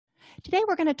Today,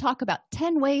 we're going to talk about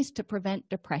 10 ways to prevent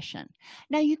depression.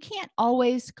 Now, you can't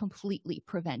always completely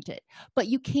prevent it, but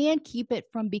you can keep it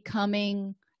from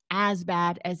becoming as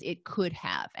bad as it could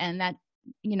have. And that,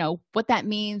 what that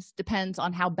means depends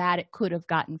on how bad it could have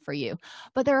gotten for you.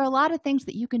 But there are a lot of things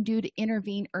that you can do to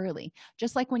intervene early.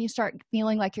 Just like when you start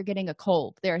feeling like you're getting a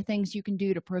cold, there are things you can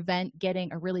do to prevent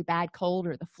getting a really bad cold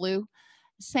or the flu.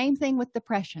 Same thing with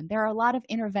depression. There are a lot of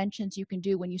interventions you can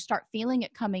do when you start feeling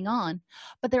it coming on,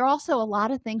 but there are also a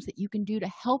lot of things that you can do to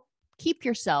help keep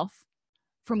yourself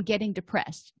from getting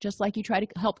depressed, just like you try to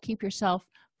help keep yourself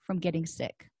from getting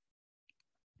sick.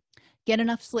 Get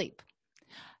enough sleep.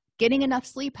 Getting enough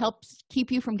sleep helps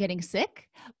keep you from getting sick,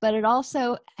 but it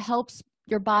also helps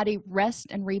your body rest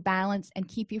and rebalance and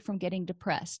keep you from getting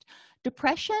depressed.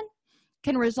 Depression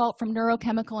can result from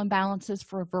neurochemical imbalances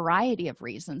for a variety of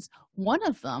reasons. One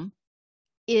of them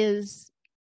is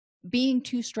being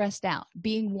too stressed out,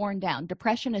 being worn down.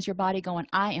 Depression is your body going,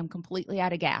 I am completely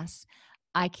out of gas.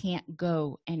 I can't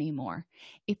go anymore.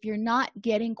 If you're not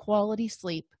getting quality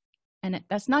sleep, and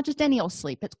that's not just any old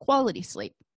sleep, it's quality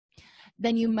sleep,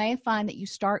 then you may find that you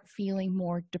start feeling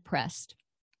more depressed.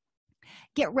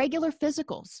 Get regular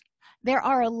physicals. There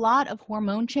are a lot of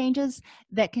hormone changes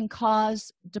that can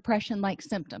cause depression-like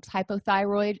symptoms.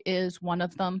 Hypothyroid is one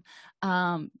of them.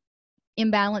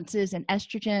 Imbalances in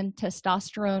estrogen,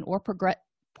 testosterone, or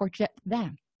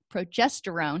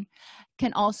progesterone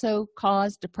can also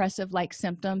cause depressive-like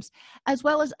symptoms, as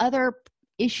well as other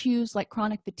issues like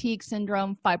chronic fatigue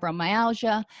syndrome,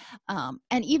 fibromyalgia,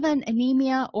 and even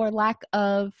anemia or lack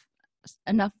of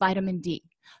enough vitamin D.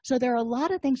 So there are a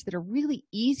lot of things that are really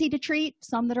easy to treat,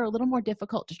 some that are a little more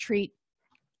difficult to treat,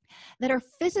 that are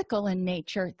physical in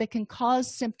nature that can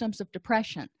cause symptoms of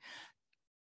depression.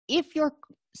 If your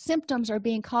symptoms are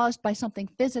being caused by something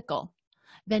physical,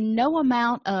 then no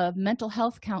amount of mental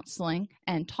health counseling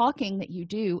and talking that you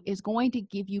do is going to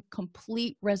give you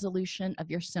complete resolution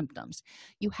of your symptoms.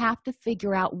 You have to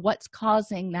figure out what's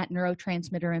causing that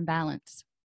neurotransmitter imbalance.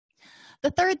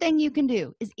 The third thing you can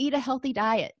do is eat a healthy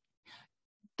diet.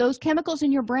 Those chemicals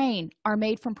in your brain are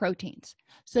made from proteins,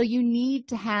 so you need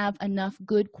to have enough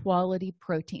good quality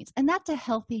proteins, and that's a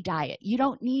healthy diet. You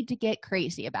don't need to get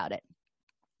crazy about it.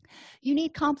 You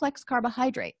need complex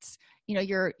carbohydrates,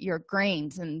 your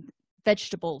grains and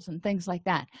vegetables and things like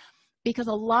that, because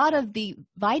a lot of the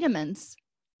vitamins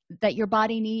that your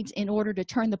body needs in order to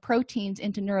turn the proteins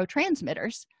into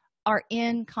neurotransmitters are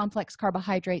in complex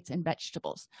carbohydrates and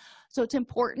vegetables. So it's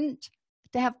important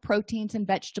to have proteins and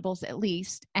vegetables at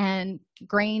least, and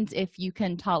grains if you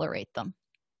can tolerate them.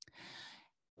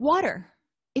 Water.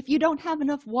 If you don't have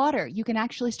enough water, you can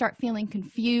actually start feeling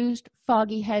confused,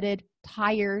 foggy-headed,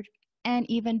 tired, and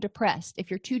even depressed.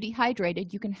 If you're too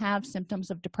dehydrated, you can have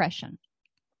symptoms of depression.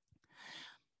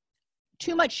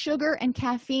 Too much sugar and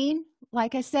caffeine,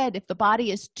 like I said, if the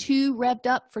body is too revved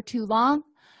up for too long,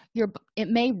 it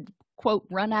may, quote,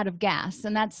 run out of gas,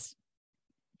 and that's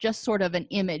just sort of an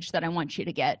image that I want you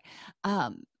to get.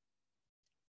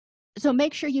 So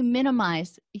make sure you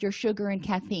minimize your sugar and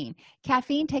caffeine.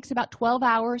 Caffeine takes about 12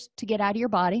 hours to get out of your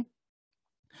body.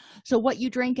 So what you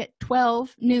drink at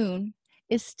 12 noon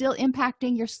is still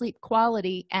impacting your sleep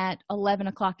quality at 11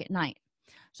 o'clock at night.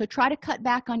 So try to cut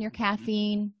back on your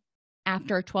caffeine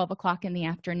after 12 o'clock in the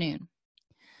afternoon.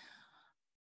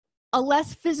 A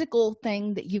less physical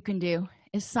thing that you can do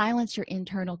is silence your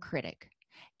internal critic.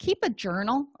 Keep a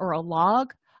journal or a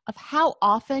log of how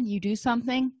often you do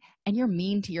something and you're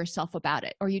mean to yourself about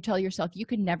it, or you tell yourself you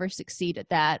could never succeed at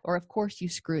that, or of course you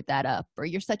screwed that up, or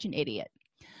you're such an idiot.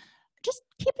 Just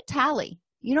keep a tally.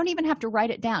 You don't even have to write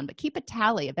it down, but keep a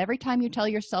tally of every time you tell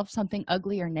yourself something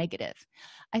ugly or negative.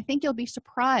 I think you'll be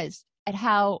surprised at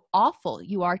how awful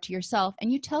you are to yourself,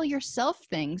 and you tell yourself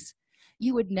things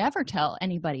you would never tell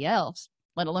anybody else,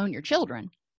 let alone your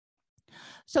children.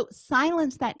 So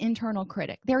silence that internal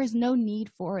critic. There is no need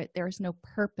for it. There is no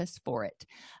purpose for it.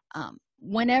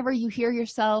 Whenever you hear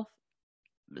yourself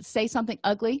say something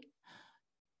ugly,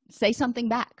 say something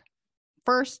back.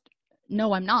 First,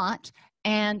 no, I'm not,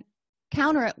 and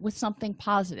counter it with something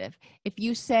positive. If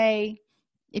you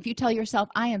tell yourself,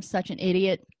 I am such an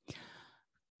idiot,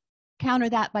 counter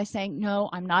that by saying, no,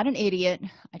 I'm not an idiot.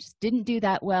 I just didn't do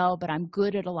that well, but I'm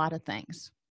good at a lot of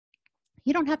things.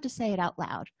 You don't have to say it out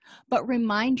loud, but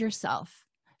remind yourself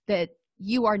that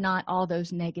you are not all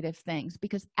those negative things,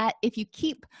 because if you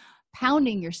keep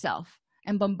pounding yourself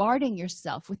and bombarding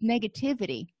yourself with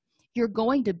negativity, you're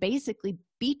going to basically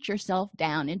beat yourself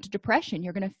down into depression.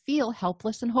 You're going to feel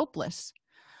helpless and hopeless.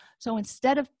 So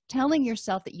instead of telling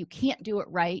yourself that you can't do it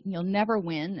right and you'll never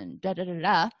win and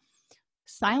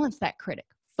silence that critic.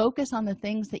 focus on the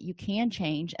things that you can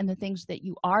change and the things that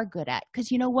you are good at,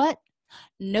 because you know what,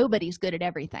 nobody's good at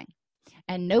everything,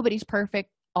 and nobody's perfect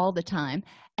all the time,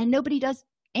 and nobody does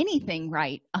anything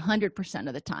right 100%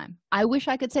 of the time. I wish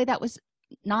I could say that was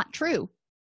not true,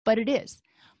 but it is.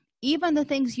 Even the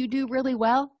things you do really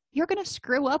well, you're going to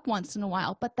screw up once in a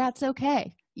while, but that's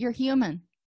okay. You're human.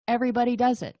 Everybody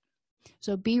does it.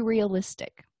 So be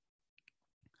realistic.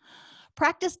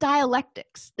 Practice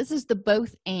dialectics. This is the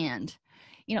both and.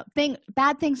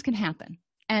 Bad things can happen,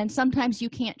 and sometimes you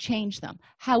can't change them.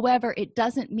 However, it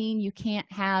doesn't mean you can't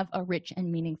have a rich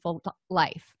and meaningful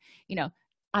life.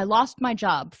 I lost my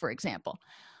job, for example.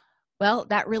 Well,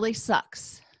 that really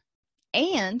sucks.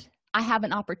 And I have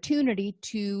an opportunity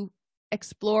to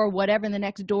explore whatever the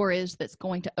next door is that's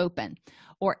going to open,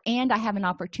 and I have an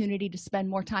opportunity to spend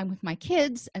more time with my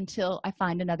kids until I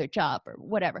find another job or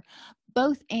whatever.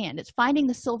 Both and. It's finding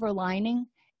the silver lining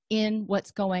in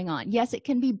what's going on. Yes, it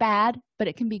can be bad, but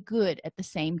it can be good at the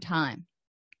same time.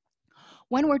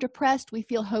 When we're depressed, we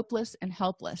feel hopeless and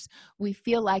helpless. We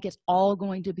feel like it's all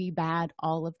going to be bad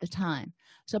all of the time.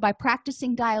 So by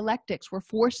practicing dialectics, we're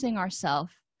forcing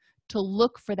ourselves to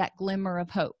look for that glimmer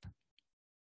of hope.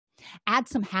 Add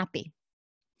some happy.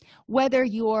 Whether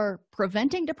you're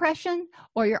preventing depression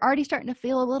or you're already starting to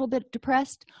feel a little bit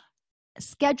depressed,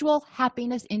 schedule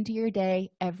happiness into your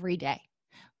day every day.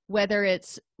 Whether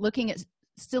it's looking at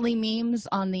silly memes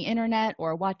on the internet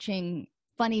or watching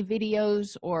funny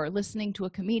videos or listening to a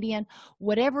comedian,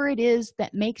 whatever it is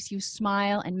that makes you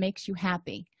smile and makes you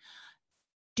happy,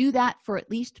 do that for at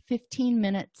least 15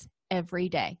 minutes every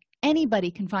day.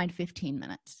 Anybody can find 15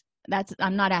 minutes.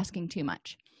 I'm not asking too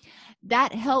much.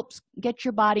 That helps get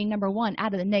your body, number one,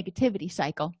 out of the negativity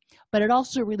cycle, but it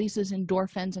also releases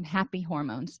endorphins and happy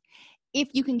hormones. If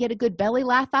you can get a good belly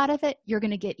laugh out of it, you're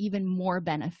going to get even more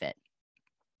benefit.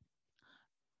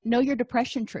 Know your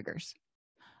depression triggers.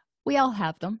 We all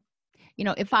have them.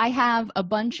 If I have a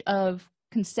bunch of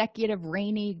consecutive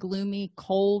rainy, gloomy,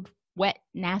 cold, wet,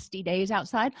 nasty days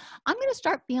outside, I'm going to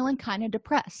start feeling kind of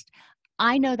depressed.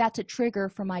 I know that's a trigger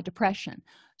for my depression.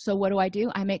 So what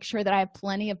do? I make sure that I have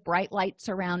plenty of bright lights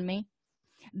around me,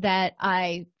 that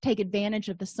I take advantage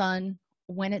of the sun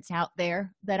when it's out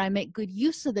there, that I make good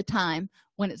use of the time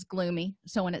when it's gloomy.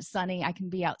 So when it's sunny, I can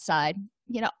be outside.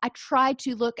 I try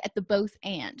to look at the both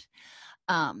and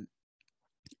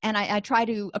I try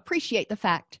to appreciate the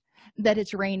fact that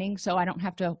it's raining so I don't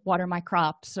have to water my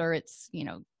crops, or it's,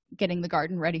 getting the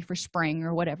garden ready for spring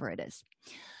or whatever it is.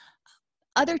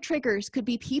 Other triggers could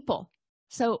be people.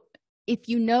 So if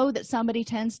you know that somebody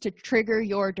tends to trigger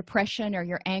your depression or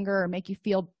your anger or make you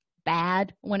feel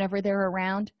bad whenever they're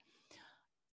around,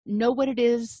 know what it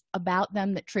is about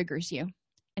them that triggers you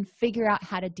and figure out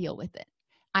how to deal with it.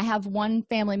 I have one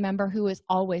family member who is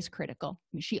always critical.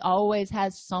 She always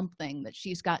has something that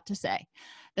she's got to say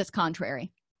that's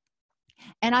contrary.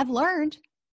 And I've learned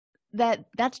that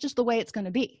that's just the way it's going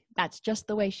to be. That's just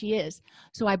the way she is.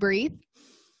 So I breathe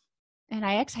and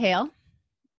I exhale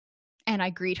and I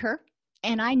greet her,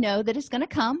 and I know that it's going to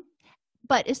come.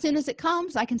 But as soon as it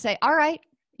comes, I can say, all right,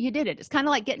 you did it. It's kind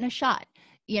of like getting a shot.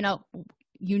 You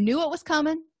knew it was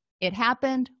coming. It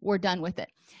happened. We're done with it.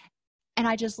 And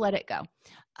I just let it go.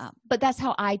 But that's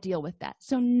how I deal with that.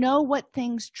 So know what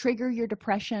things trigger your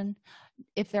depression.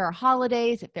 If there are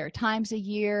holidays, if there are times a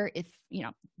year, if,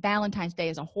 Valentine's Day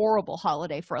is a horrible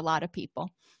holiday for a lot of people,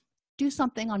 do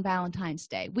something on Valentine's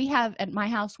Day. At my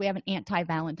house, we have an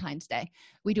anti-Valentine's Day.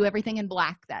 We do everything in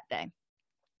black that day.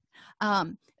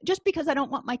 Just because I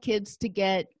don't want my kids to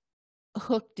get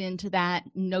hooked into that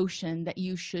notion that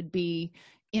you should be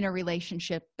in a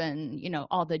relationship and,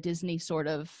 all the Disney sort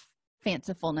of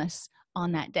fancifulness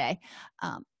on that day.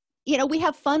 We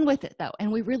have fun with it though,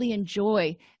 and we really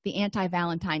enjoy the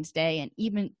anti-Valentine's Day and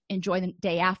even enjoy the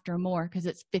day after more because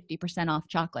it's 50% off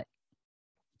chocolate.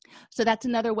 So that's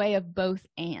another way of both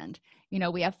and.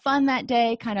 We have fun that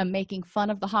day, kind of making fun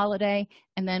of the holiday,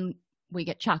 and then we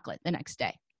get chocolate the next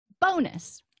day.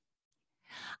 Bonus.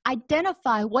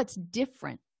 Identify what's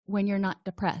different when you're not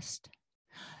depressed.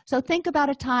 So think about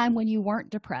a time when you weren't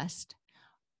depressed.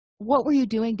 What were you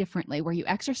doing differently? Were you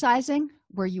exercising?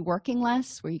 Were you working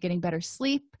less? Were you getting better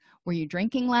sleep? Were you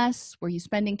drinking less? Were you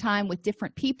spending time with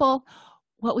different people?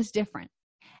 What was different?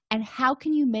 And how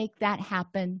can you make that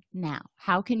happen now?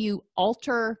 How can you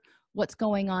alter what's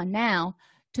going on now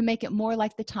to make it more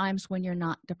like the times when you're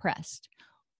not depressed?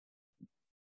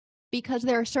 Because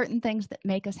there are certain things that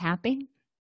make us happy.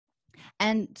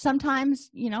 And sometimes,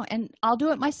 and I'll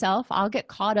do it myself. I'll get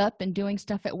caught up in doing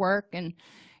stuff at work, and,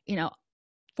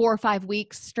 4 or 5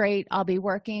 weeks straight, I'll be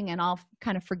working and I'll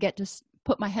kind of forget to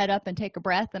put my head up and take a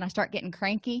breath and I start getting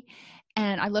cranky,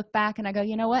 and I look back and I go,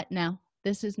 you know what, no,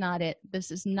 this is not it.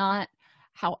 This is not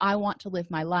how I want to live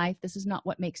my life. This is not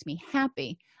what makes me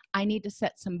happy. I need to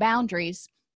set some boundaries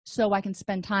so I can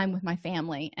spend time with my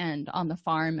family and on the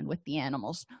farm and with the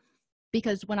animals,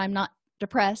 because when I'm not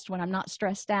depressed, when I'm not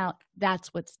stressed out,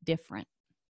 that's what's different.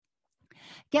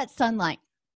 Get sunlight.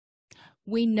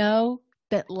 We know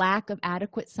that lack of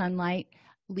adequate sunlight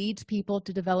leads people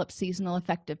to develop seasonal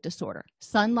affective disorder.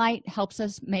 Sunlight helps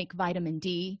us make vitamin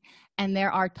D, and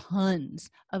there are tons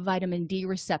of vitamin D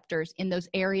receptors in those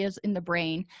areas in the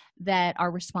brain that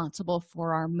are responsible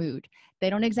for our mood. They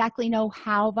don't exactly know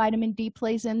how vitamin D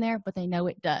plays in there, but they know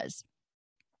it does.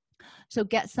 So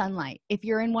get sunlight. If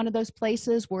you're in one of those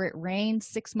places where it rains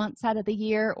 6 months out of the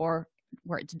year, or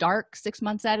where it's dark 6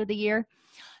 months out of the year,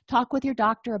 talk with your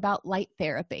doctor about light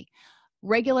therapy.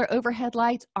 Regular overhead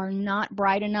lights are not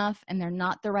bright enough, and they're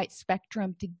not the right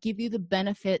spectrum to give you the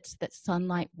benefits that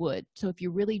sunlight would. So if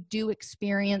you really do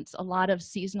experience a lot of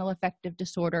seasonal affective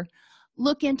disorder,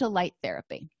 look into light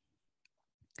therapy.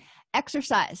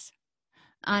 Exercise.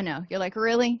 I know, you're like,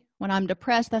 really? When I'm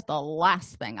depressed, that's the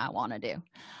last thing I want to do.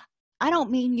 I don't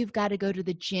mean you've got to go to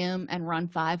the gym and run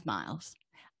 5 miles.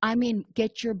 I mean,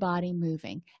 get your body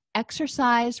moving.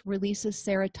 Exercise releases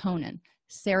serotonin.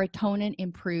 Serotonin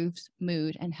improves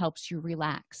mood and helps you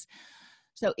relax.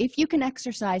 So if you can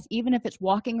exercise, even if it's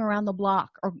walking around the block,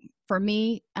 or for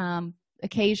me,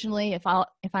 occasionally if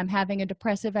I'm having a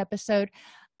depressive episode,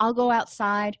 I'll go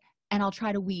outside and I'll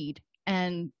try to weed.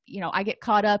 And I get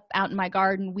caught up out in my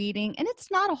garden weeding, and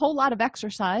it's not a whole lot of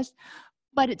exercise,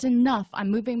 but it's enough. I'm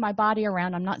moving my body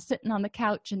around. I'm not sitting on the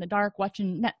couch in the dark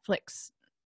watching Netflix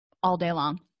all day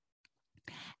long.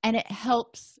 And it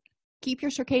helps keep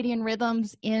your circadian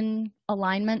rhythms in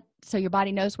alignment, so your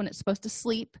body knows when it's supposed to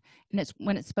sleep and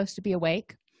when it's supposed to be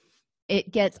awake.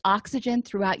 It gets oxygen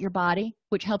throughout your body,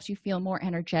 which helps you feel more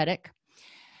energetic.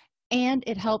 And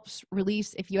it helps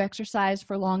release, if you exercise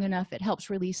for long enough, it helps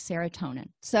release serotonin.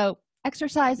 So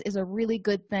exercise is a really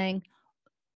good thing.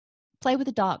 Play with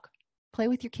a dog. Play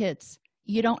with your kids.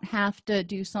 You don't have to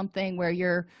do something where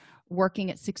you're working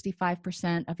at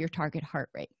 65% of your target heart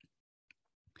rate.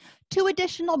 2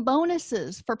 additional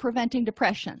bonuses for preventing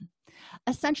depression.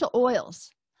 Essential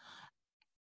oils.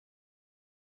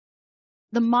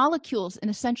 The molecules in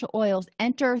essential oils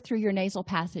enter through your nasal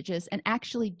passages and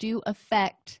actually do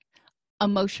affect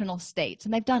emotional states.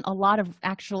 And they've done a lot of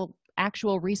actual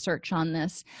research on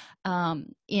this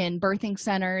in birthing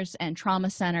centers and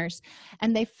trauma centers.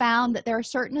 And they found that there are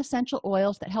certain essential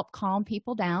oils that help calm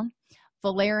people down.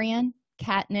 Valerian,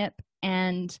 catnip,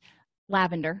 and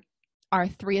lavender are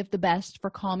 3 of the best for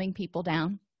calming people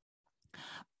down.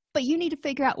 But you need to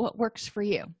figure out what works for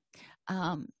you.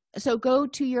 So go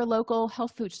to your local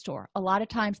health food store. A lot of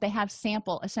times they have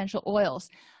sample essential oils.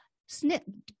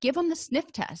 Give them the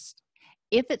sniff test.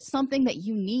 If it's something that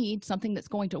you need, something that's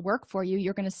going to work for you,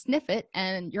 you're going to sniff it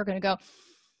and you're going to go,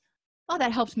 oh,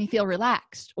 that helps me feel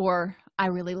relaxed, or I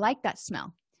really like that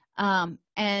smell.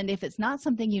 And if it's not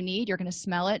something you need, you're going to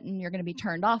smell it and you're going to be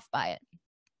turned off by it.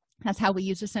 That's how we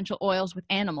use essential oils with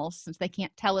animals. Since they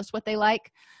can't tell us what they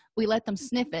like, we let them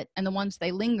sniff it, and the ones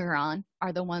they linger on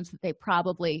are the ones that they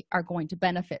probably are going to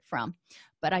benefit from.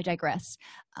 But I digress.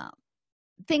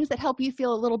 Things that help you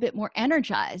feel a little bit more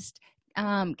energized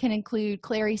can include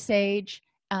clary sage,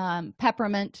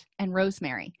 peppermint, and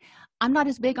rosemary. I'm not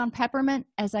as big on peppermint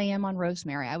as I am on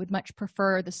rosemary. I would much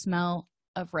prefer the smell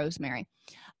of rosemary.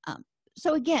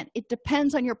 So again, it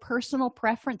depends on your personal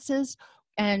preferences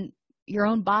and your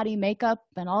own body makeup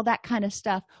and all that kind of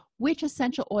stuff, which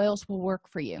essential oils will work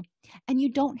for you. And you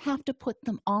don't have to put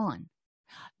them on.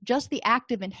 Just the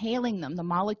act of inhaling them, the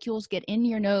molecules get in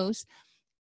your nose,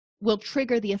 will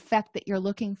trigger the effect that you're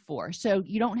looking for. So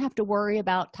you don't have to worry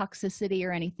about toxicity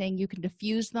or anything. You can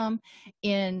diffuse them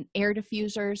in air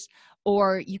diffusers,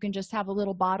 or you can just have a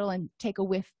little bottle and take a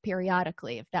whiff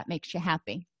periodically if that makes you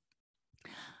happy.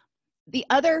 The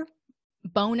other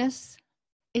bonus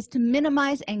is to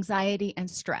minimize anxiety and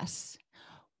stress.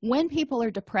 When people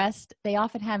are depressed, they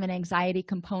often have an anxiety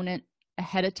component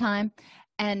ahead of time,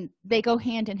 and they go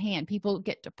hand in hand. People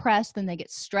get depressed and they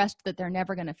get stressed that they're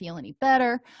never going to feel any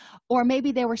better, or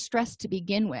maybe they were stressed to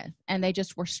begin with and they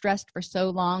just were stressed for so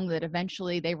long that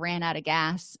eventually they ran out of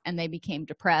gas and they became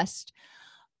depressed,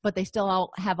 but they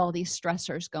still have all these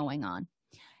stressors going on.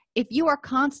 If you are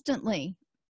constantly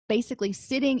basically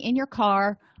sitting in your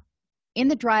car in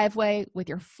the driveway with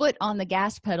your foot on the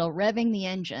gas pedal revving the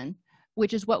engine,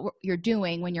 which is what you're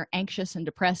doing when you're anxious and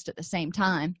depressed at the same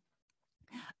time,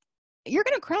 you're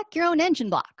going to crack your own engine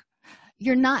block.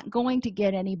 you're not going to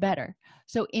get any better.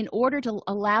 So in order to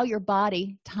allow your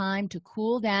body time to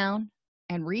cool down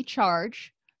and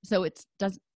recharge, so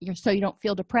so you don't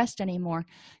feel depressed anymore,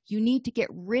 you need to get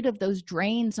rid of those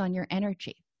drains on your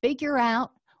energy. Figure out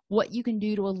what you can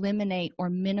do to eliminate or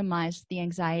minimize the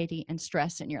anxiety and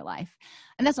stress in your life.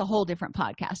 And that's a whole different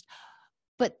podcast.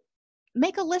 But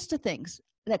make a list of things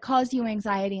that cause you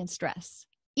anxiety and stress,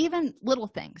 even little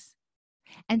things,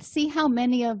 and see how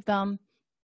many of them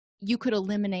you could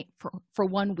eliminate for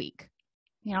 1 week.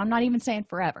 I'm not even saying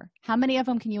forever. How many of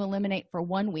them can you eliminate for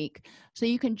 1 week, so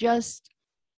you can just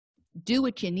do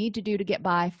what you need to do to get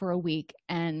by for a week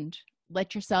and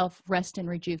let yourself rest and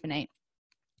rejuvenate,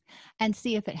 and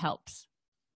see if it helps.